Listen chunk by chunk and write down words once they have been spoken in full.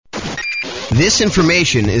This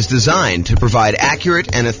information is designed to provide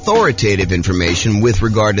accurate and authoritative information with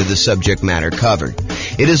regard to the subject matter covered.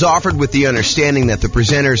 It is offered with the understanding that the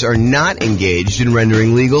presenters are not engaged in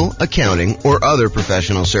rendering legal, accounting, or other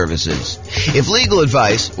professional services. If legal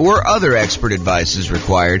advice or other expert advice is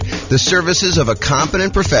required, the services of a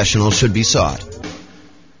competent professional should be sought.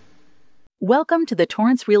 Welcome to the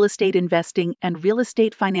Torrance Real Estate Investing and Real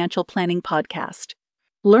Estate Financial Planning Podcast.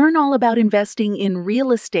 Learn all about investing in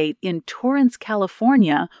real estate in Torrance,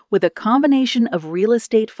 California, with a combination of real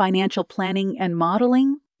estate financial planning and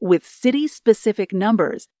modeling with city-specific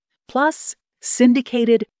numbers, plus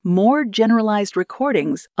syndicated, more generalized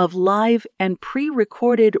recordings of live and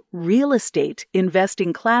pre-recorded real estate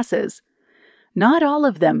investing classes, not all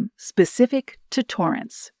of them specific to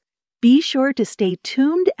Torrance. Be sure to stay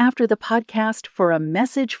tuned after the podcast for a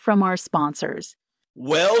message from our sponsors.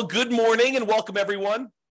 Well, good morning and welcome,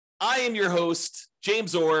 everyone. I am your host,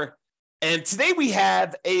 James Orr, and today we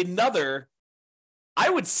have another, I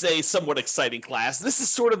would say, somewhat exciting class. This is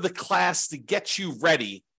sort of the class to get you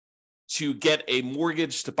ready to get a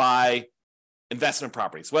mortgage to buy investment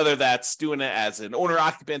properties, whether that's doing it as an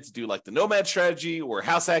owner-occupant to do like the nomad strategy or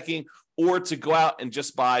house hacking, or to go out and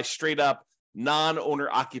just buy straight up non-owner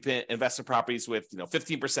occupant investment properties with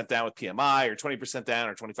 15% down with PMI, or 20% down,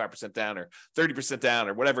 or 25% down, or 30% down,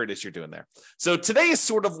 or whatever it is you're doing there. So today is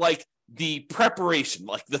sort of like the preparation,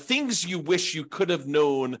 like the things you wish you could have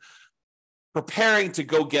known preparing to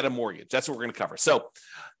go get a mortgage. That's what we're going to cover. So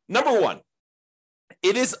number one,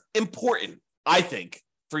 it is important, I think,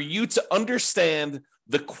 for you to understand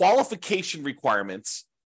the qualification requirements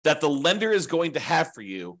that the lender is going to have for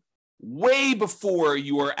you way before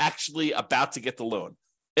you are actually about to get the loan.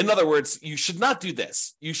 In other words, you should not do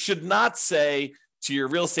this. You should not say to your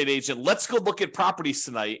real estate agent, let's go look at properties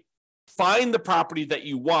tonight, find the property that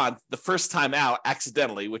you want the first time out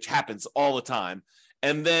accidentally, which happens all the time,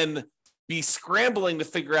 and then be scrambling to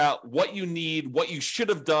figure out what you need, what you should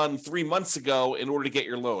have done 3 months ago in order to get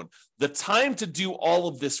your loan. The time to do all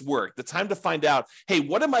of this work, the time to find out, hey,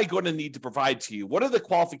 what am I going to need to provide to you? What are the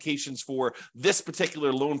qualifications for this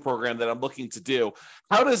particular loan program that I'm looking to do?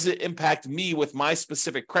 How does it impact me with my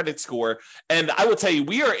specific credit score? And I will tell you,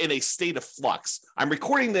 we are in a state of flux. I'm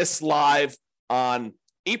recording this live on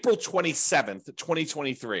April 27th,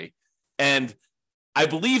 2023. And I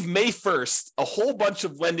believe May 1st, a whole bunch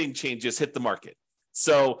of lending changes hit the market.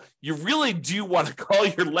 So you really do want to call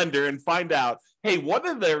your lender and find out, hey, what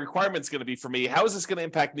are the requirements going to be for me? How is this going to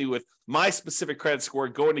impact me with my specific credit score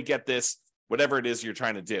going to get this, whatever it is you're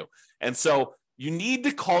trying to do? And so you need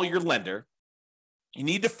to call your lender. You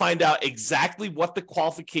need to find out exactly what the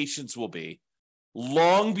qualifications will be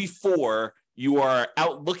long before you are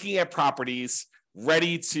out looking at properties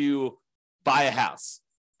ready to buy a house.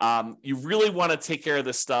 You really want to take care of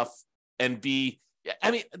this stuff and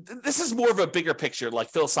this is more of a bigger picture, like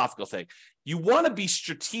philosophical thing. You want to be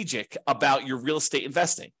strategic about your real estate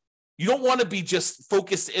investing. You don't want to be just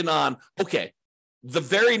focused in on, okay, the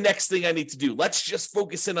very next thing I need to do, let's just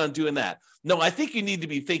focus in on doing that. No, I think you need to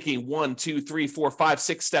be thinking 1, 2, 3, 4, 5,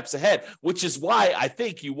 6 steps ahead, which is why I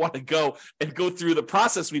think you want to go through the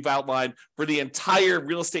process we've outlined for the entire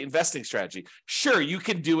real estate investing strategy. Sure, you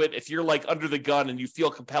can do it if you're like under the gun and you feel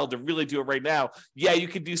compelled to really do it right now. Yeah, you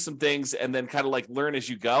can do some things and then kind of like learn as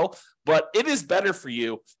you go. But it is better for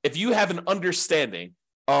you if you have an understanding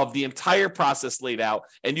of the entire process laid out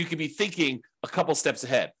and you can be thinking a couple steps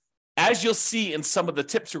ahead. As you'll see in some of the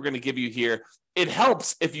tips we're going to give you here, it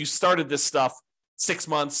helps if you started this stuff 6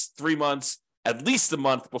 months, 3 months, at least a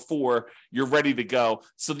month before you're ready to go,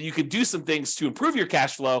 so that you can do some things to improve your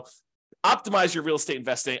cash flow, optimize your real estate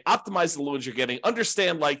investing, optimize the loans you're getting,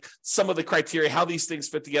 understand like some of the criteria, how these things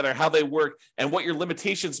fit together, how they work, and what your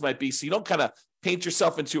limitations might be, so you don't kind of paint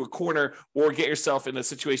yourself into a corner or get yourself in a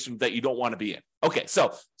situation that you don't want to be in. Okay,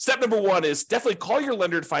 so step number one is definitely call your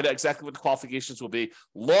lender to find out exactly what the qualifications will be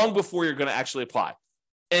long before you're going to actually apply.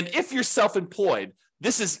 And if you're self-employed,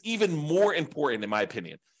 this is even more important, in my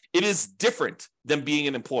opinion. It is different than being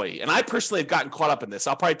an employee. And I personally have gotten caught up in this.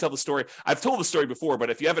 I'll probably tell the story. I've told the story before, but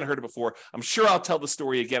if you haven't heard it before, I'm sure I'll tell the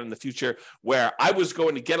story again in the future, where I was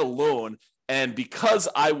going to get a loan. And because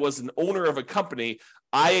I was an owner of a company,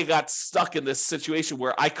 I got stuck in this situation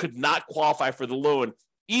where I could not qualify for the loan,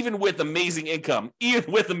 even with amazing income, even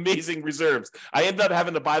with amazing reserves. I ended up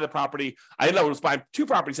having to buy the property. I ended up buying 2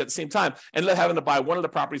 properties at the same time. I ended up having to buy one of the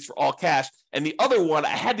properties for all cash. And the other one, I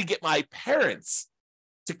had to get my parents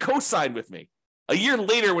to co-sign with me. A year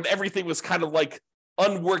later, when everything was kind of like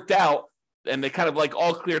unworked out and they kind of like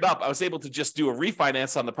all cleared up, I was able to just do a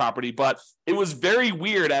refinance on the property. But it was very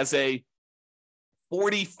weird as a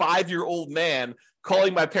 45-year-old man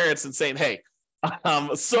calling my parents and saying, hey,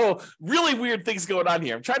 so really weird things going on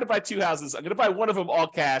here. I'm trying to buy 2 houses. I'm going to buy one of them all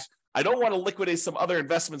cash. I don't want to liquidate some other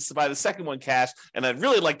investments to buy the second one cash, and I'd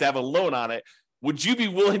really like to have a loan on it. Would you be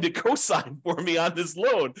willing to co-sign for me on this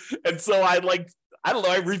loan? And so I don't know,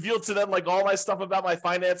 I revealed to them like all my stuff about my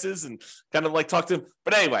finances and kind of like talk to them.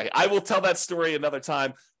 But anyway, I will tell that story another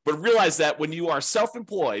time. But realize that when you are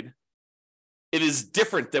self-employed, it is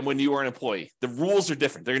different than when you are an employee. The rules are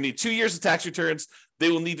different. They're going to need 2 years of tax returns. They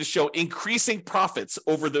will need to show increasing profits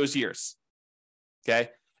over those years. Okay.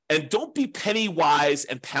 And don't be penny wise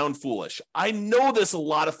and pound foolish. I know there's a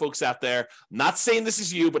lot of folks out there, I'm not saying this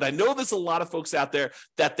is you, but I know there's a lot of folks out there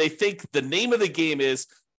that they think the name of the game is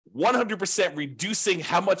 100% reducing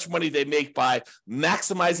how much money they make by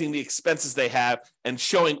maximizing the expenses they have and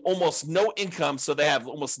showing almost no income, so they have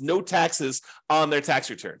almost no taxes on their tax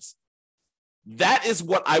returns. That is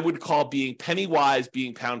what I would call being penny wise,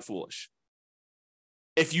 being pound foolish.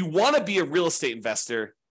 If you want to be a real estate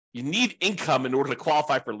investor, you need income in order to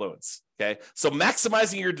qualify for loans, okay? So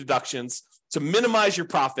maximizing your deductions to minimize your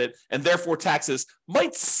profit and therefore taxes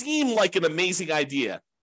might seem like an amazing idea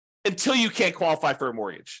until you can't qualify for a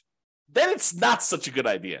mortgage. Then it's not such a good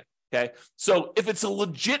idea, okay? So if it's a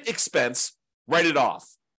legit expense, write it off.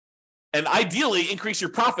 And ideally, increase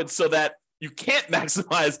your profits so that you can't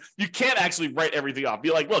actually write everything off.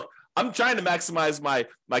 Be like, look, I'm trying to maximize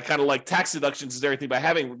my kind of like tax deductions and everything by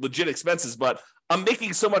having legit expenses, but I'm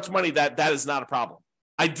making so much money that is not a problem.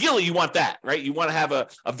 Ideally, you want that, right? You want to have a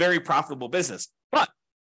very profitable business, but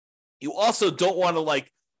you also don't want to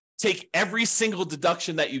like take every single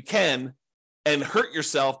deduction that you can and hurt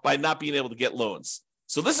yourself by not being able to get loans.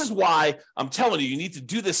 So this is why I'm telling you, you need to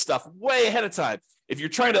do this stuff way ahead of time. If you're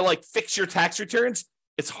trying to like fix your tax returns,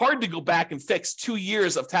 it's hard to go back and fix 2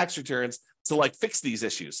 years of tax returns to like fix these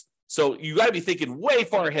issues. So you got to be thinking way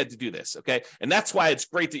far ahead to do this, okay? And that's why it's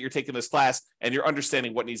great that you're taking this class and you're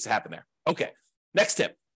understanding what needs to happen there. Okay, next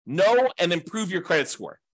tip, know and improve your credit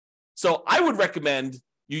score. So I would recommend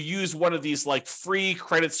you use one of these like free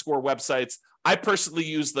credit score websites. I personally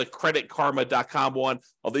use the creditkarma.com one,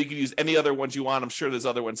 although you can use any other ones you want. I'm sure there's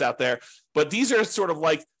other ones out there. But these are sort of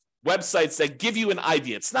like websites that give you an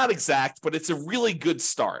idea. It's not exact, but it's a really good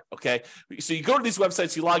start, okay? So you go to these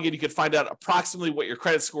websites, you log in, you can find out approximately what your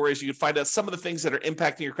credit score is. You can find out some of the things that are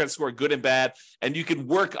impacting your credit score, good and bad, and you can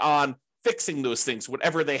work on fixing those things,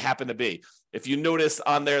 whatever they happen to be. If you notice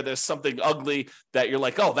on there's something ugly that you're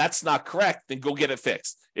like, oh, that's not correct, then go get it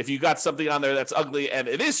fixed. If you got something on there that's ugly and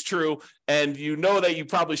it is true, and you know that you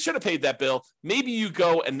probably should have paid that bill, maybe you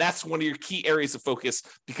go and that's one of your key areas of focus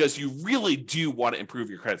because you really do want to improve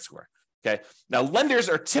your credit score. Okay. Now, lenders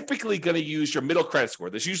are typically going to use your middle credit score.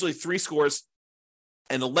 There's usually 3 scores.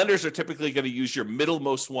 And the lenders are typically going to use your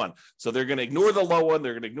middlemost one. So they're going to ignore the low one,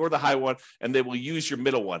 they're going to ignore the high one, and they will use your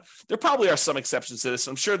middle one. There probably are some exceptions to this.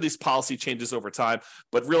 I'm sure these policy changes over time,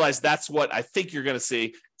 but realize that's what I think you're going to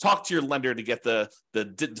see. Talk to your lender to get the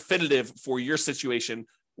definitive for your situation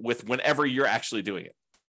with whenever you're actually doing it.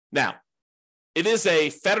 Now, it is a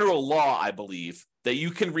federal law, I believe, that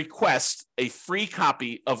you can request a free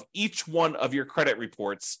copy of each one of your credit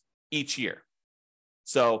reports each year.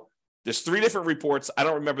 So there's 3 different reports. I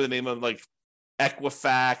don't remember the name of them, like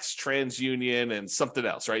Equifax, TransUnion, and something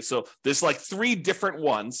else, right? So there's like 3 different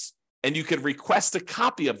ones, and you can request a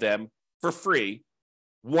copy of them for free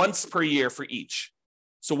once per year for each.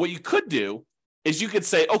 So what you could do is you could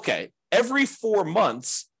say, okay, every 4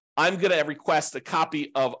 months, I'm going to request a copy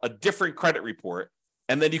of a different credit report,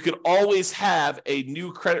 and then you could always have a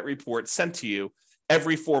new credit report sent to you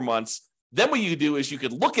every 4 months. Then what you do is you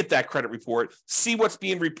could look at that credit report, see what's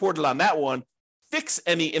being reported on that one, fix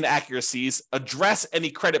any inaccuracies, address any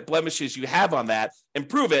credit blemishes you have on that,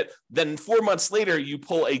 improve it. Then 4 months later, you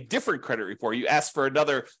pull a different credit report. You ask for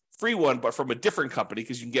another free one, but from a different company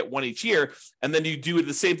because you can get one each year. And then you do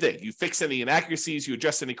the same thing. You fix any inaccuracies, you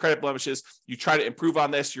address any credit blemishes, you try to improve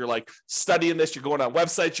on this. You're like studying this, you're going on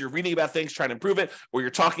websites, you're reading about things, trying to improve it, or you're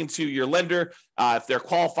talking to your lender if they're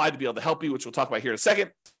qualified to be able to help you, which we'll talk about here in a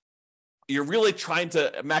second. You're really trying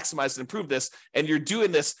to maximize and improve this, and you're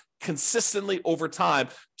doing this consistently over time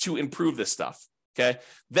to improve this stuff, okay?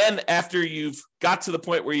 Then after you've got to the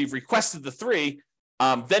point where you've requested the 3,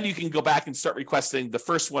 then you can go back and start requesting the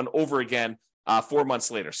first one over again 4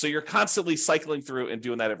 months later. So you're constantly cycling through and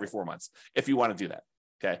doing that every 4 months if you want to do that,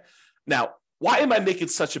 okay? Now, why am I making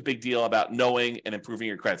such a big deal about knowing and improving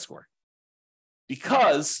your credit score?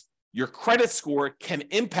 Because your credit score can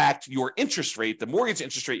impact your interest rate, the mortgage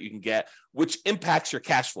interest rate you can get, which impacts your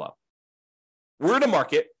cash flow. We're in a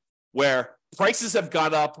market where prices have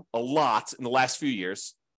gone up a lot in the last few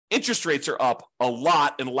years. Interest rates are up a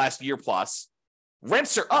lot in the last year plus.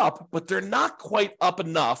 Rents are up, but they're not quite up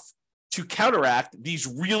enough to counteract these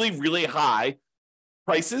really, really high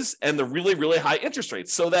prices and the really, really high interest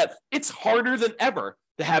rates, so that it's harder than ever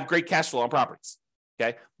to have great cash flow on properties.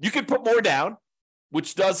 Okay. You can put more down,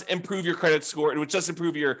 which does improve your credit score, and which does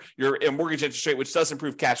improve your mortgage interest rate, which does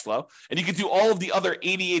improve cash flow. And you can do all of the other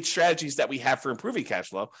 88 strategies that we have for improving cash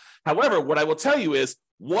flow. However, what I will tell you is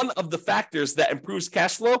one of the factors that improves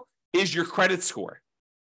cash flow is your credit score.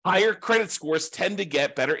 Higher credit scores tend to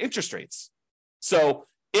get better interest rates. So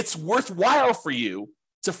it's worthwhile for you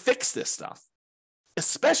to fix this stuff,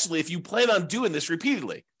 especially if you plan on doing this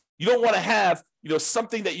repeatedly. You don't want to have,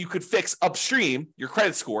 something that you could fix upstream, your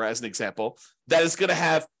credit score as an example, that is going to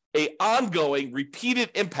have an ongoing repeated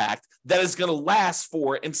impact that is going to last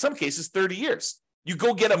for, in some cases, 30 years. You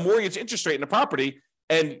go get a mortgage interest rate in a property,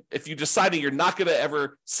 and if you decide that you're not going to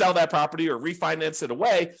ever sell that property or refinance it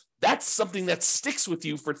away, that's something that sticks with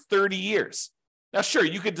you for 30 years. Now, sure,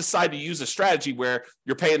 you could decide to use a strategy where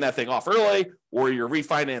you're paying that thing off early, or you're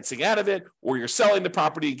refinancing out of it, or you're selling the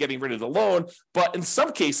property and getting rid of the loan. But in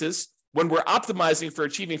some cases, when we're optimizing for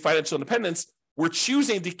achieving financial independence, we're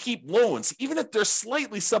choosing to keep loans, even if they're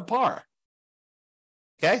slightly subpar.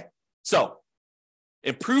 Okay? So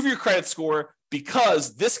improve your credit score,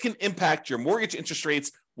 because this can impact your mortgage interest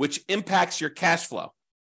rates, which impacts your cash flow.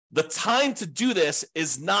 The time to do this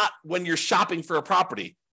is not when you're shopping for a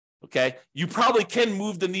property. Okay, you probably can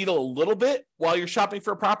move the needle a little bit while you're shopping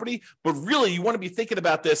for a property, but really you want to be thinking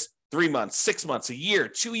about this 3 months, 6 months, a year,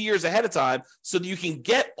 2 years ahead of time, so that you can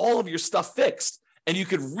get all of your stuff fixed and you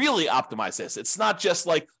can really optimize this. It's not just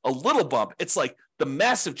like a little bump, it's like the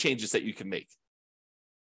massive changes that you can make.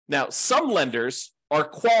 Now, some lenders are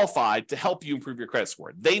qualified to help you improve your credit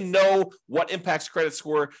score. They know what impacts credit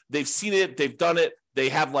score. They've seen it, they've done it. They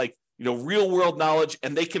have real world knowledge,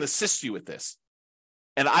 and they can assist you with this.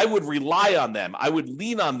 And I would rely on them. I would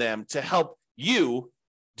lean on them to help you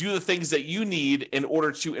do the things that you need in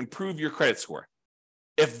order to improve your credit score.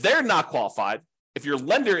 If they're not qualified, if your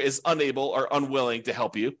lender is unable or unwilling to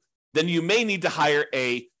help you, then you may need to hire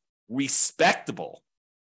a respectable,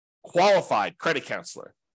 qualified credit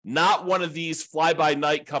counselor, not one of these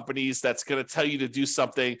fly-by-night companies that's going to tell you to do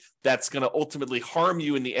something that's going to ultimately harm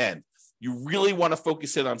you in the end. You really want to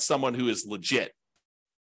focus in on someone who is legit.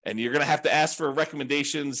 And you're going to have to ask for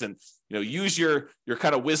recommendations and use your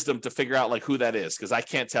kind of wisdom to figure out who that is, because I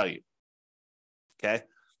can't tell you. Okay.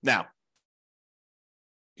 Now,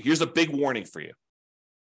 here's a big warning for you.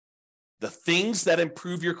 The things that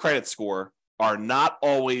improve your credit score are not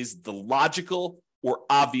always the logical or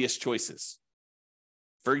obvious choices.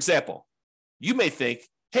 For example, you may think,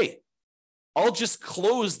 hey, I'll just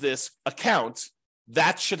close this account.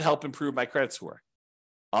 That should help improve my credit score.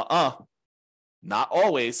 Not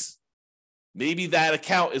always. Maybe that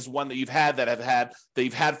account is one that you've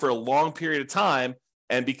had for a long period of time,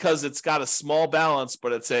 and because it's got a small balance,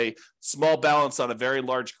 but it's a small balance on a very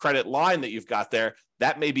large credit line that you've got there,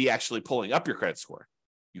 that may be actually pulling up your credit score.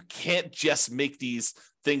 You can't just make these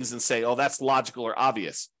things and say, oh, that's logical or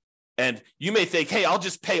obvious. And you may think, hey, I'll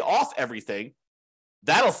just pay off everything.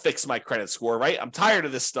 That'll fix my credit score, right? I'm tired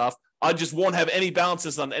of this stuff. I just won't have any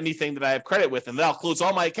balances on anything that I have credit with, and then I'll close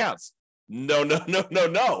all my accounts. No.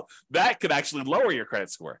 That could actually lower your credit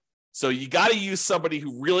score. So you got to use somebody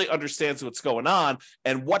who really understands what's going on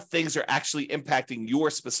and what things are actually impacting your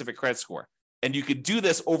specific credit score. And you can do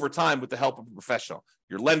this over time with the help of a professional,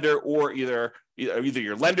 your lender, or either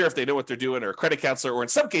your lender if they know what they're doing, or a credit counselor, or in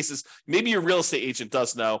some cases, maybe your real estate agent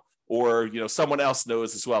does know, or someone else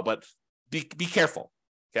knows as well. But be careful.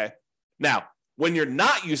 Okay. Now, when you're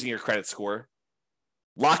not using your credit score,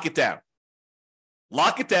 lock it down.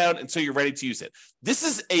 Lock it down until you're ready to use it. This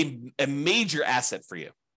is a major asset for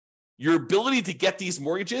you. Your ability to get these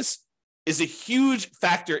mortgages is a huge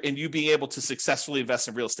factor in you being able to successfully invest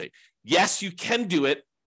in real estate. Yes, you can do it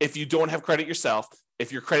if you don't have credit yourself,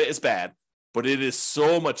 if your credit is bad, but it is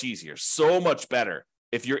so much easier, so much better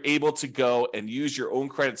if you're able to go and use your own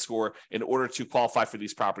credit score in order to qualify for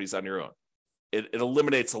these properties on your own. It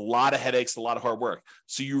eliminates a lot of headaches, a lot of hard work.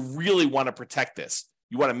 So you really want to protect this.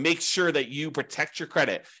 You want to make sure that you protect your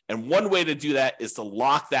credit. And one way to do that is to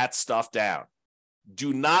lock that stuff down.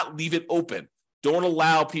 Do not leave it open. Don't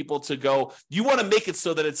allow people to go. You want to make it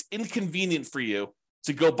so that it's inconvenient for you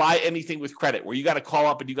to go buy anything with credit, where you got to call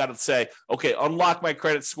up and you got to say, okay, unlock my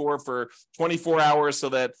credit score for 24 hours so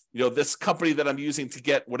that, this company that I'm using to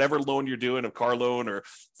get whatever loan you're doing, a car loan or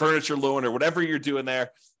furniture loan or whatever you're doing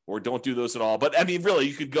there, or don't do those at all. But I mean, really,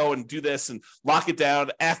 you could go and do this and lock it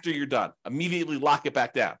down after you're done. Immediately lock it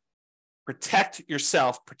back down. Protect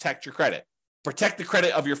yourself, protect your credit, protect the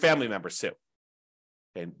credit of your family members too.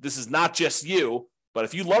 And this is not just you, but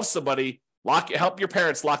if you love somebody, help your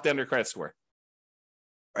parents lock down their credit score,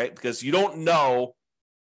 right? Because you don't know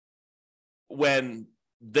when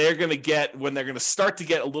they're going to start to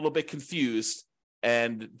get a little bit confused,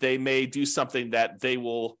 and they may do something that they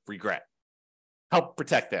will regret. Help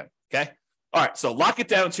protect them, okay? All right, so lock it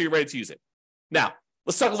down until you're ready to use it. Now,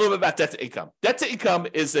 let's talk a little bit about debt to income. Debt to income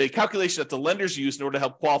is a calculation that the lenders use in order to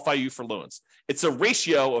help qualify you for loans. It's a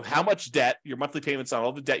ratio of how much debt, your monthly payments on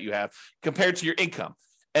all the debt you have, compared to your income.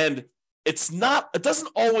 And it doesn't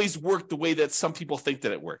always work the way that some people think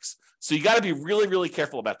that it works. So you got to be really, really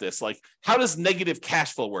careful about this. Like, how does negative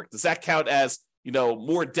cash flow work? Does that count as,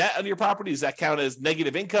 more debt on your property? Does that count as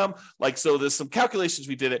negative income? So there's some calculations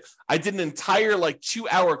we did it. I did an entire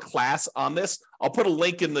 2-hour class on this. I'll put a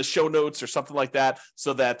link in the show notes or something like that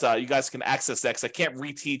so that you guys can access that, because I can't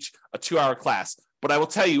reteach a 2-hour class. But I will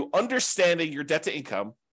tell you, understanding your debt to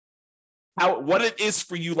income, what it is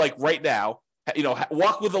for you right now,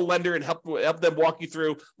 walk with a lender and help them walk you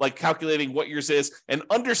through calculating what yours is, and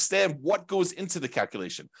understand what goes into the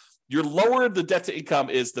calculation. Your lower the debt to income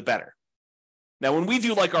is, the better. Now, when we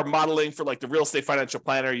do our modeling for the real estate financial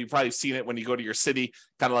planner, you've probably seen it when you go to your city,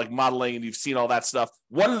 kind of modeling, and you've seen all that stuff.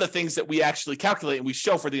 One of the things that we actually calculate and we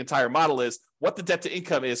show for the entire model is what the debt to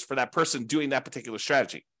income is for that person doing that particular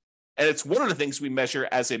strategy. And it's one of the things we measure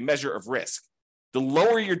as a measure of risk. The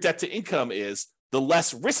lower your debt to income is, the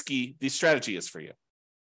less risky the strategy is for you.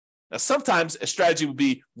 Now, sometimes a strategy would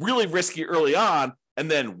be really risky early on and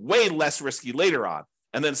then way less risky later on.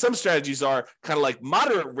 And then some strategies are kind of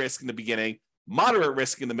moderate risk in the beginning, moderate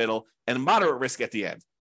risk in the middle, and moderate risk at the end.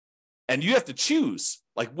 And you have to choose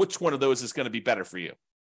which one of those is going to be better for you.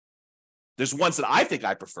 There's ones that I think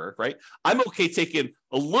I prefer, right? I'm okay taking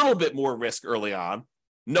a little bit more risk early on,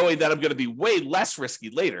 knowing that I'm going to be way less risky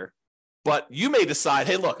later. But you may decide,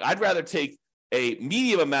 hey, look, I'd rather take a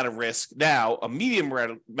medium amount of risk now, a medium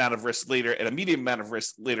amount of risk later, and a medium amount of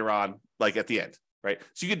risk later on, at the end, right?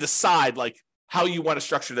 So you can decide how you want to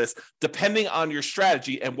structure this depending on your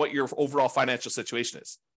strategy and what your overall financial situation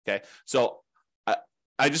is, okay? So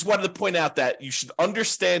I just wanted to point out that you should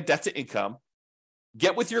understand debt to income,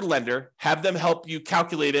 get with your lender, have them help you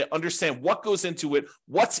calculate it, understand what goes into it,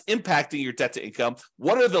 what's impacting your debt to income,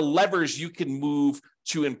 what are the levers you can move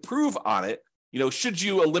to improve on it. Should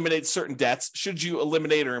you eliminate certain debts? Should you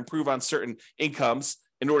eliminate or improve on certain incomes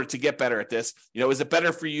in order to get better at this? Is it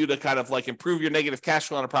better for you to kind of improve your negative cash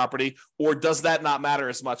flow on a property, or does that not matter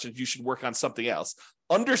as much and you should work on something else?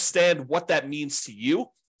 Understand what that means to you,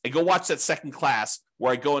 and go watch that second class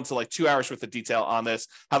where I go into 2 hours worth of detail on this,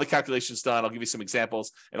 how the calculation is done. I'll give you some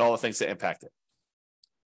examples and all the things that impact it.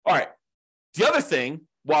 All right. The other thing,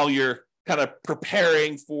 while you're kind of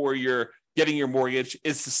preparing for getting your mortgage,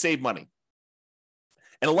 is to save money.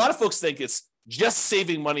 And a lot of folks think it's just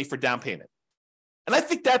saving money for down payment. And I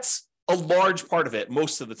think that's a large part of it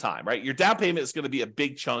most of the time, right? Your down payment is going to be a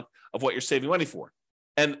big chunk of what you're saving money for.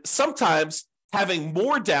 And sometimes having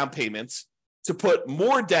more down payments to put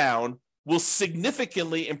more down will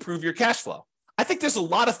significantly improve your cash flow. I think there's a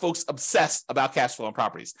lot of folks obsessed about cash flow on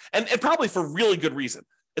properties, and probably for really good reason.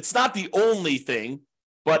 It's not the only thing,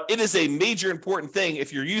 but it is a major important thing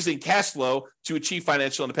if you're using cash flow to achieve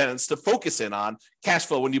financial independence, to focus in on cash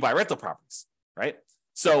flow when you buy rental properties, right?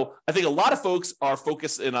 So I think a lot of folks are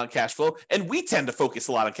focused in on cash flow, and we tend to focus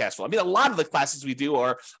a lot on cash flow. I mean, a lot of the classes we do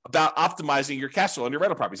are about optimizing your cash flow on your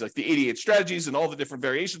rental properties, like the 88 strategies and all the different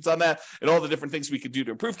variations on that and all the different things we could do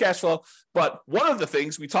to improve cash flow. But one of the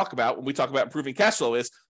things we talk about when we talk about improving cash flow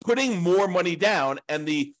is putting more money down and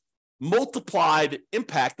the multiplied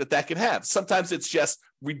impact that can have. Sometimes it's just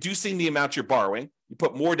reducing the amount you're borrowing. You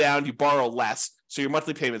put more down, you borrow less, so your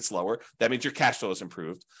monthly payment's lower. That means your cash flow is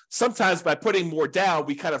improved. Sometimes by putting more down,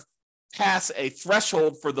 we kind of pass a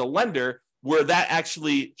threshold for the lender where that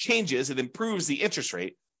actually changes and improves the interest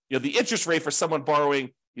rate. The interest rate for someone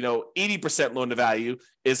borrowing 80% loan to value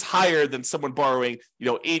is higher than someone borrowing, a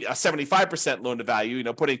 75% loan to value,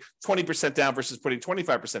 putting 20% down versus putting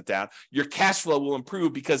 25% down. Your cash flow will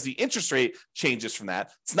improve because the interest rate changes from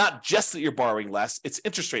that. It's not just that you're borrowing less, it's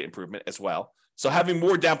interest rate improvement as well. So having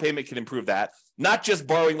more down payment can improve that. Not just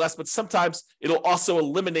borrowing less, but sometimes it'll also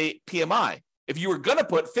eliminate PMI. If you were going to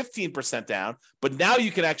put 15% down, but now you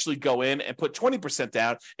can actually go in and put 20%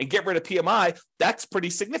 down and get rid of PMI, that's pretty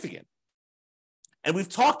significant. And we've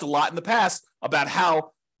talked a lot in the past about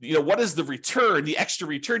how, what is the return, the extra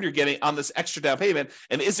return you're getting on this extra down payment,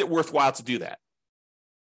 and is it worthwhile to do that?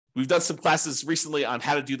 We've done some classes recently on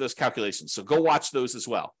how to do those calculations, so go watch those as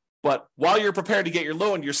well. But while you're preparing to get your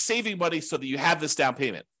loan, you're saving money so that you have this down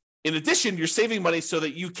payment. In addition, you're saving money so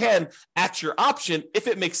that you can, at your option, if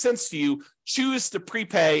it makes sense to you, choose to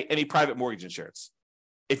prepay any private mortgage insurance.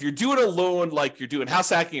 If you're doing a loan like you're doing house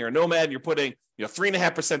hacking or a nomad, and you're putting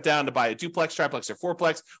 3.5% down to buy a duplex, triplex, or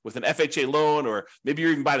fourplex with an FHA loan, or maybe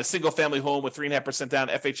you're even buying a single family home with 3.5% down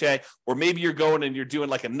FHA, or maybe you're going and you're doing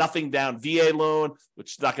like a nothing down VA loan,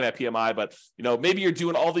 which is not going to have PMI, but maybe you're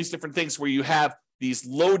doing all these different things where you have these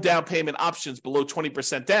low down payment options below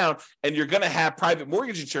 20% down, and you're going to have private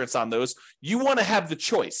mortgage insurance on those. You want to have the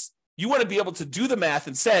choice. You want to be able to do the math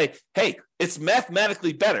and say, hey, it's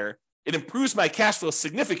mathematically better. It improves my cash flow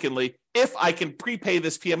significantly if I can prepay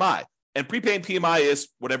this PMI. And prepaying PMI is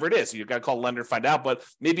whatever it is. You've got to call a lender to find out, but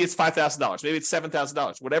maybe it's $5,000, maybe it's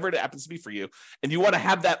 $7,000, whatever it happens to be for you. And you want to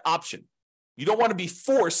have that option. You don't want to be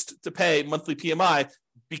forced to pay monthly PMI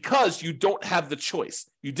because you don't have the choice.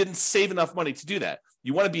 You didn't save enough money to do that.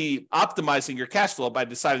 You want to be optimizing your cash flow by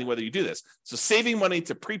deciding whether you do this. So saving money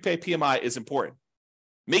to prepay PMI is important.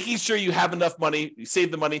 Making sure you have enough money, you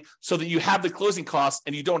save the money so that you have the closing costs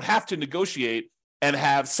and you don't have to negotiate and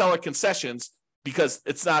have seller concessions, because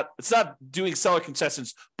it's not doing seller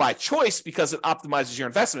concessions by choice because it optimizes your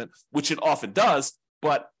investment, which it often does,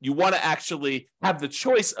 but you want to actually have the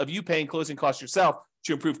choice of you paying closing costs yourself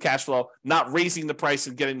to improve cash flow, not raising the price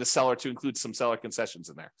and getting the seller to include some seller concessions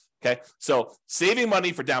in there. Okay, so saving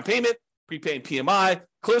money for down payment, prepaying PMI,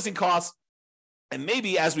 closing costs, and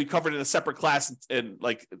maybe, as we covered in a separate class and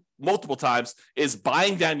like multiple times, is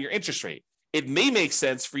buying down your interest rate. It may make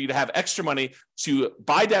sense for you to have extra money to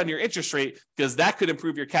buy down your interest rate because that could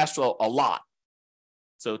improve your cash flow a lot.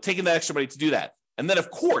 So taking that extra money to do that. And then,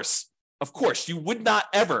 of course, you would not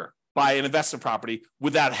ever buy an investment property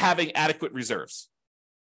without having adequate reserves.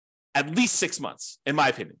 At least 6 months, in my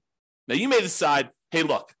opinion. Now, you may decide, hey,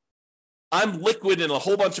 look, I'm liquid in a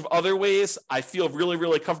whole bunch of other ways. I feel really,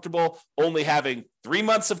 really comfortable only having 3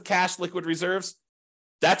 months of cash liquid reserves.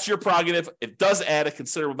 That's your prerogative. It does add a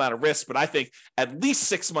considerable amount of risk, but I think at least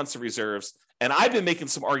 6 months of reserves. And I've been making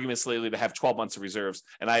some arguments lately to have 12 months of reserves.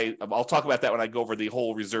 And I'll talk about that when I go over the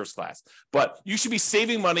whole reserves class. But you should be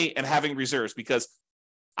saving money and having reserves because,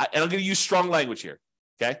 and I'm going to use strong language here,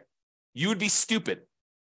 okay? You would be stupid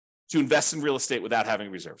to invest in real estate without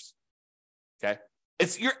having reserves, okay?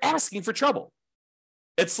 You're asking for trouble.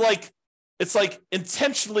 It's like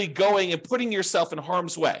intentionally going and putting yourself in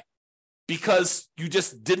harm's way because you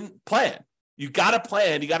just didn't plan. You got to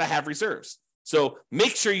plan. You got to have reserves. So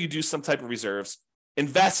make sure you do some type of reserves,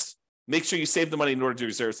 invest, make sure you save the money in order to do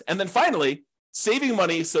reserves. And then finally, saving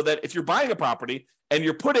money so that if you're buying a property and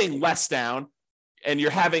you're putting less down and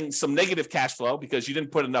you're having some negative cash flow because you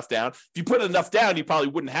didn't put enough down. If you put enough down, you probably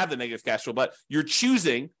wouldn't have the negative cash flow, but you're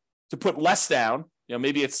choosing to put less down.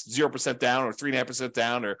 Maybe it's 0% down or 3.5%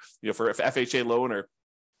 down, or for an FHA loan, or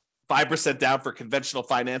 5% down for conventional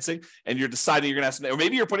financing, and you're deciding you're going to have some, or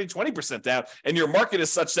maybe you're putting 20% down, and your market is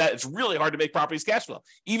such that it's really hard to make properties cash flow,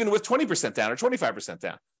 even with 20% down or 25%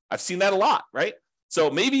 down. I've seen that a lot, right? So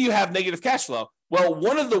maybe you have negative cash flow. Well,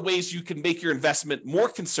 one of the ways you can make your investment more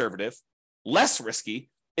conservative, less risky,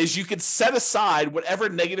 is you can set aside whatever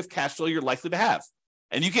negative cash flow you're likely to have,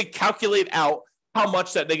 and you can calculate out how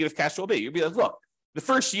much that negative cash flow will be. You'll be like, look, the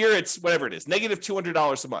first year, it's whatever it is, negative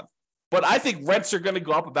 $200 a month. But I think rents are going to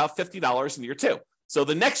go up about $50 in year two. So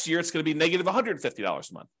the next year, it's going to be negative $150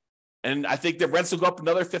 a month. And I think that rents will go up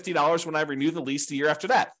another $50 when I renew the lease the year after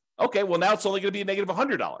that. Okay, well, now it's only going to be negative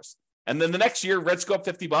 $100. And then the next year, rents go up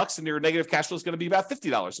 $50 and your negative cash flow is going to be about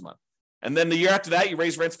 $50 a month. And then the year after that, you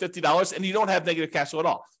raise rents $50 and you don't have negative cash flow at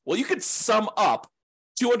all. Well, you could sum up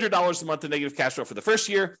 $200 a month in negative cash flow for the first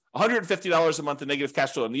year, $150 a month in negative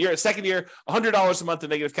cash flow in the second year, $100 a month in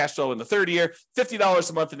negative cash flow in the third year, $50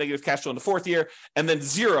 a month in negative cash flow in the fourth year, and then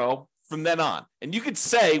zero from then on. And you could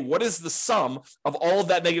say, what is the sum of all of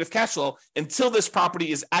that negative cash flow until this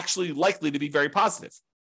property is actually likely to be very positive?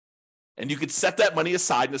 And you could set that money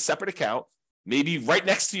aside in a separate account, maybe right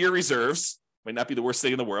next to your reserves, might not be the worst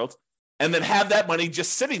thing in the world, and then have that money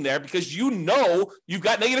just sitting there because you know you've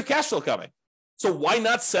got negative cash flow coming. So why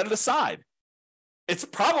not set it aside? It's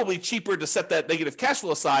probably cheaper to set that negative cash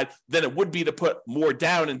flow aside than it would be to put more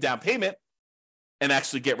down in down payment and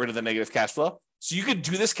actually get rid of the negative cash flow. So you could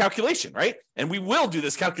do this calculation, right? And we will do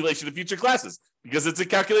this calculation in future classes because it's a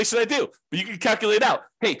calculation I do. But you can calculate out,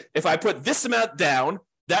 hey, if I put this amount down,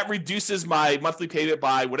 that reduces my monthly payment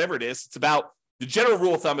by whatever it is. It's about, the general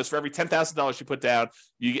rule of thumb is for every $10,000 you put down,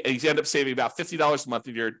 you end up saving about $50 a month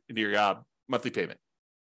in your monthly payment.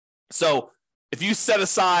 So if you set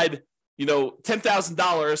aside,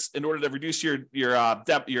 $10,000 in order to reduce your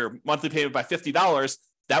monthly payment by $50,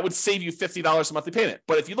 that would save you $50 a monthly payment.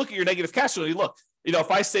 But if you look at your negative cash flow, you look, if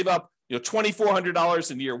I save up,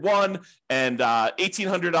 $2,400 in year one, and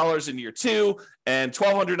 $1,800 in year two, and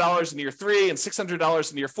 $1,200 in year three, and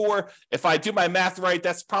 $600 in year four. If I do my math right,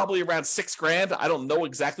 that's probably around $6,000. I don't know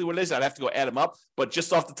exactly what it is. I'd have to go add them up, but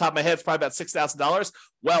just off the top of my head, it's probably about $6,000.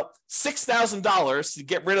 Well, $6,000 to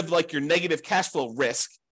get rid of like your negative cash flow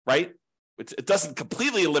risk, right? It doesn't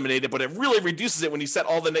completely eliminate it, but it really reduces it when you set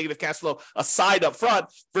all the negative cash flow aside up front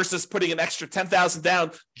versus putting an extra $10,000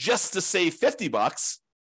 down just to save $50.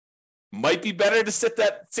 Might be better to set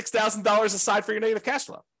that $6,000 aside for your negative cash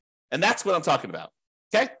flow. And that's what I'm talking about.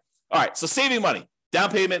 Okay. All right. So saving money, down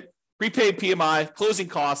payment, prepaid PMI, closing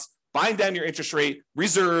costs, buying down your interest rate,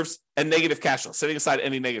 reserves, and negative cash flow, setting aside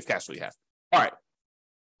any negative cash flow you have. All right.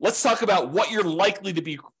 Let's talk about what you're likely to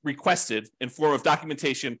be requested in form of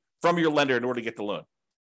documentation from your lender in order to get the loan.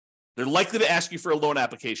 They're likely to ask you for a loan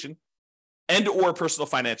application and or a personal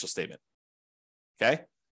financial statement. Okay.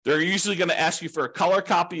 They're usually going to ask you for a color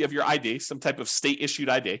copy of your ID, some type of state-issued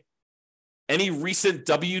ID, any recent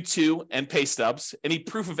W-2 and pay stubs, any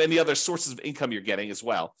proof of any other sources of income you're getting as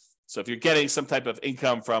well. So if you're getting some type of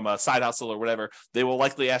income from a side hustle or whatever, they will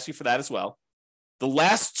likely ask you for that as well. The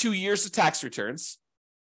last 2 years of tax returns.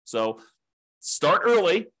 So start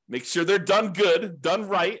early, make sure they're done good, done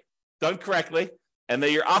right, done correctly, and that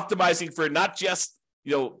you're optimizing for not just,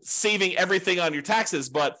 saving everything on your taxes,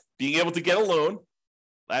 but being able to get a loan.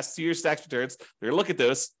 Last 2 years tax returns, they're going to look at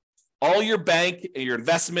those. All your bank, your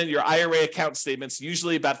investment, your IRA account statements,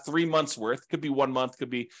 usually about 3 months worth. Could be 1 month, could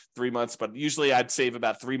be 3 months, but usually I'd save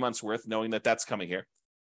about 3 months worth knowing that that's coming here.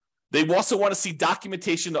 They also want to see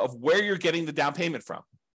documentation of where you're getting the down payment from.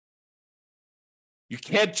 You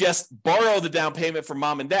can't just borrow the down payment from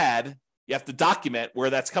mom and dad. You have to document where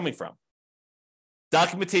that's coming from.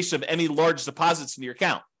 Documentation of any large deposits in your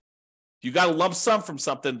account. If you got a lump sum from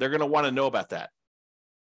something, they're going to want to know about that.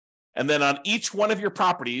 And then on each one of your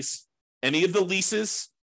properties, any of the leases,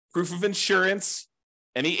 proof of insurance,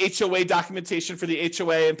 any HOA documentation for the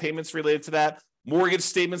HOA and payments related to that, mortgage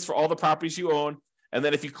statements for all the properties you own. And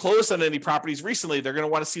then if you closed on any properties recently, they're going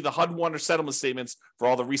to want to see the HUD-1 or settlement statements for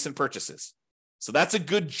all the recent purchases. So that's a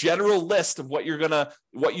good general list of what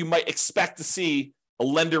you might expect to see a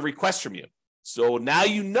lender request from you. So now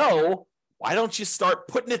you know, why don't you start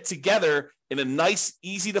putting it together in a nice,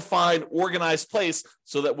 easy to find, organized place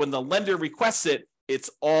so that when the lender requests it, it's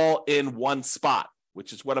all in one spot,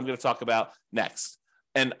 which is what I'm going to talk about next.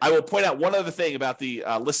 And I will point out one other thing about the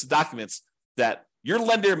list of documents, that your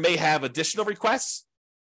lender may have additional requests.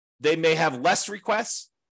 They may have less requests.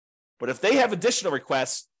 But if they have additional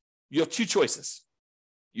requests, you have two choices.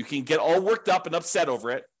 You can get all worked up and upset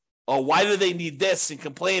over it. Oh, why do they need this, and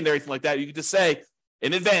complain and everything like that? You can just say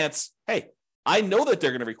in advance, hey, I know that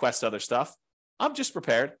they're going to request other stuff. I'm just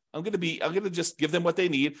prepared. I'm going to just give them what they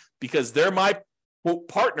need because they're my quote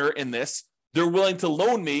partner in this. They're willing to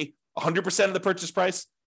loan me 100% of the purchase price,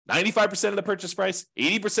 95% of the purchase price,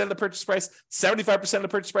 80% of the purchase price, 75% of the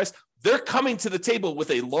purchase price. They're coming to the table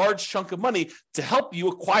with a large chunk of money to help you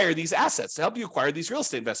acquire these assets, to help you acquire these real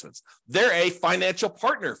estate investments. They're a financial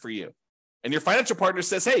partner for you. And your financial partner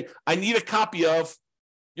says, hey, I need a copy of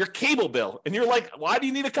your cable bill. And you're like, why do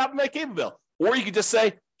you need a copy of my cable bill? Or you could just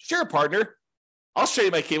say, sure, partner, I'll show you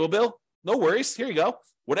my cable bill. No worries. Here you go.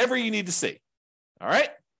 Whatever you need to see. All right.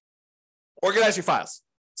 Organize your files.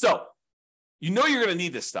 So you know you're going to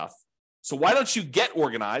need this stuff. So why don't you get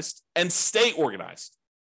organized and stay organized?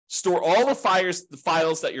 Store all the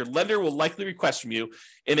files that your lender will likely request from you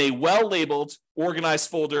in a well-labeled, organized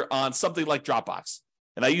folder on something like Dropbox.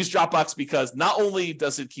 And I use Dropbox because not only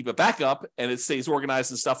does it keep a backup and it stays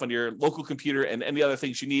organized and stuff on your local computer and any other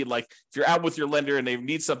things you need, like if you're out with your lender and they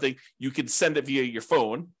need something, you can send it via your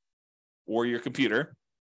phone or your computer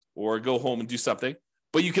or go home and do something.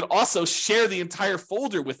 But you can also share the entire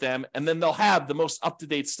folder with them, and then they'll have the most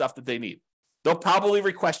up-to-date stuff that they need. They'll probably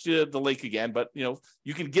request you the link again, but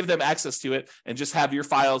you can give them access to it and just have your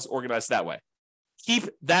files organized that way. Keep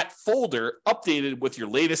that folder updated with your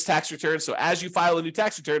latest tax return. So as you file a new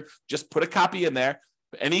tax return, just put a copy in there.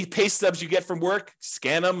 Any pay stubs you get from work,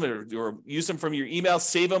 scan them or use them from your email,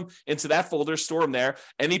 save them into that folder, store them there.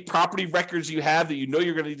 Any property records you have that you're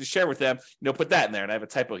going to need to share with them, put that in there. And I have a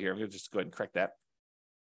typo here. I'm going to just go ahead and correct that.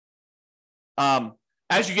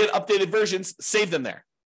 As you get updated versions, save them there.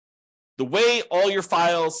 All your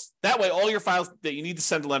files that you need to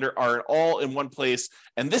send to lender are all in one place.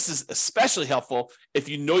 And this is especially helpful if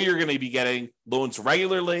you know you're going to be getting loans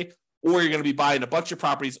regularly, or you're going to be buying a bunch of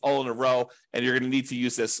properties all in a row, and you're going to need to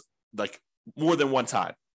use this like more than one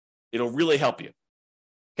time. It'll really help you.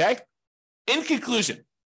 Okay. In conclusion,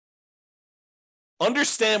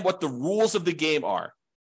 understand what the rules of the game are.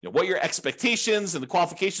 what your expectations and the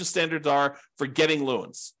qualification standards are for getting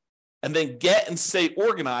loans. And then get and stay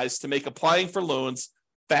organized to make applying for loans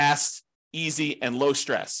fast, easy, and low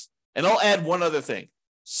stress. And I'll add one other thing.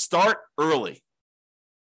 Start early.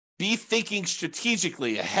 Be thinking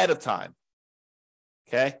strategically ahead of time.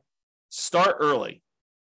 Okay? Start early.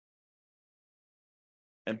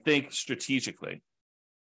 And think strategically.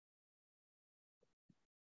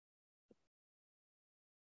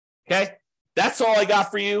 Okay? That's all I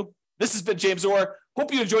got for you. This has been James Orr.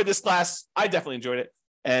 Hope you enjoyed this class. I definitely enjoyed it.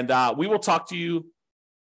 And we will talk to you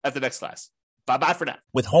at the next class. Bye-bye for now.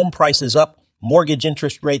 With home prices up, mortgage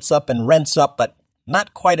interest rates up, and rents up, but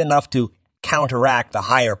not quite enough to counteract the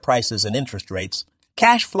higher prices and interest rates,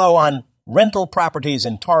 cash flow on rental properties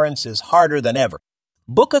in Torrance is harder than ever.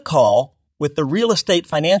 Book a call with the Real Estate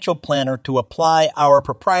Financial Planner to apply our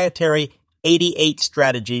proprietary 88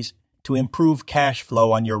 strategies to improve cash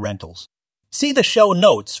flow on your rentals. See the show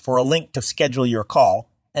notes for a link to schedule your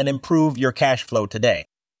call and improve your cash flow today.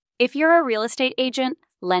 If you're a real estate agent,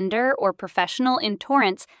 lender, or professional in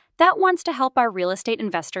Torrance that wants to help our real estate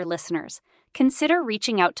investor listeners, consider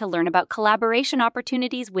reaching out to learn about collaboration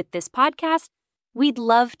opportunities with this podcast. We'd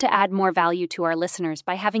love to add more value to our listeners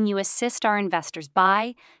by having you assist our investors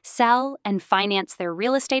buy, sell, and finance their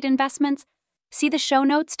real estate investments. See the show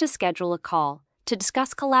notes to schedule a call to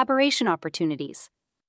discuss collaboration opportunities.